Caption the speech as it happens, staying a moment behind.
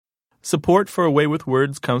Support for A Way with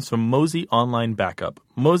Words comes from Mozy Online Backup.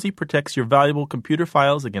 Mozy protects your valuable computer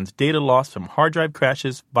files against data loss from hard drive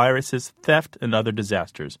crashes, viruses, theft, and other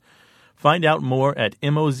disasters. Find out more at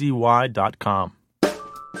mozy.com.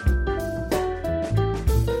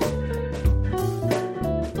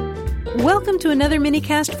 Welcome to another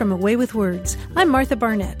Minicast from A Way with Words. I'm Martha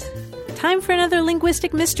Barnett. Time for another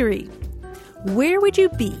linguistic mystery. Where would you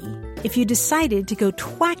be if you decided to go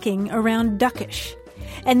twacking around Duckish?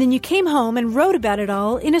 And then you came home and wrote about it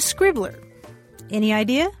all in a scribbler. Any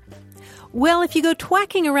idea? Well, if you go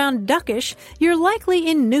twacking around Duckish, you're likely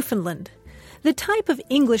in Newfoundland. The type of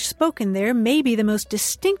English spoken there may be the most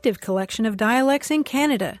distinctive collection of dialects in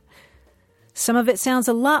Canada. Some of it sounds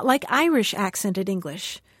a lot like Irish accented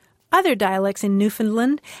English. Other dialects in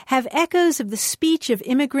Newfoundland have echoes of the speech of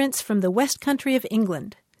immigrants from the West Country of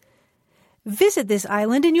England. Visit this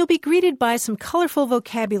island and you'll be greeted by some colorful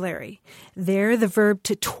vocabulary. There, the verb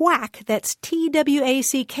to twack, that's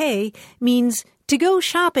T-W-A-C-K, means to go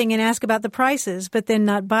shopping and ask about the prices, but then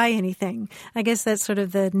not buy anything. I guess that's sort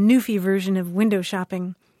of the Newfie version of window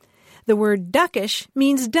shopping. The word duckish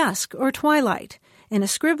means dusk or twilight, and a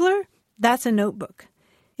scribbler, that's a notebook.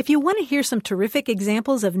 If you want to hear some terrific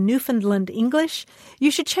examples of Newfoundland English, you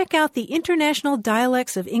should check out the International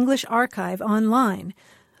Dialects of English Archive online.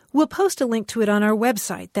 We'll post a link to it on our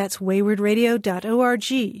website. That's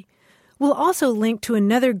waywardradio.org. We'll also link to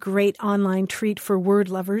another great online treat for word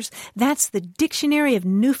lovers. That's the Dictionary of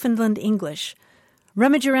Newfoundland English.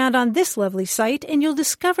 Rummage around on this lovely site and you'll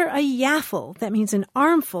discover a yaffle, that means an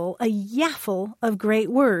armful, a yaffle of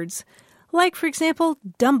great words. Like, for example,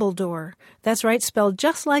 Dumbledore. That's right, spelled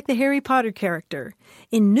just like the Harry Potter character.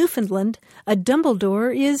 In Newfoundland, a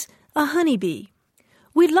Dumbledore is a honeybee.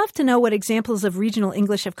 We'd love to know what examples of regional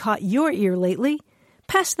English have caught your ear lately.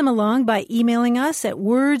 Pass them along by emailing us at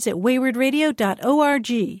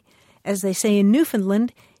words@waywardradio.org. As they say in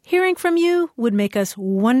Newfoundland, hearing from you would make us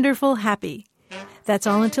wonderful happy. That's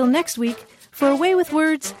all until next week. For A Way with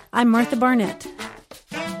Words, I'm Martha Barnett.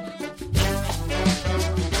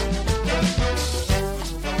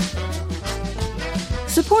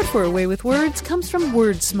 Support for A Way with Words comes from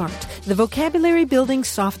WordSmart, the vocabulary building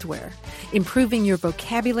software. Improving your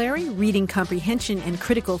vocabulary, reading comprehension, and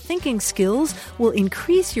critical thinking skills will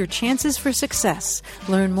increase your chances for success.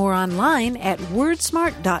 Learn more online at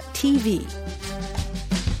wordsmart.tv.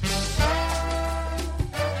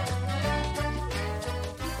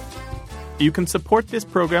 You can support this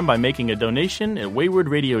program by making a donation at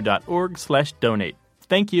waywardradio.org/donate.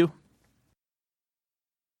 Thank you.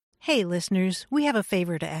 Hey, listeners, we have a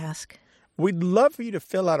favor to ask. We'd love for you to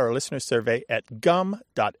fill out our listener survey at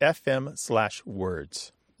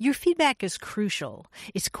gum.fm/words. Your feedback is crucial.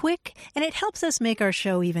 It's quick, and it helps us make our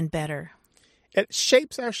show even better. It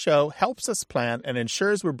shapes our show, helps us plan, and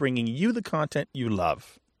ensures we're bringing you the content you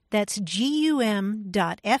love. That's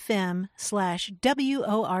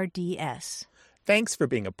gum.fm/WORDS. Thanks for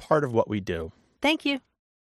being a part of what we do. Thank you.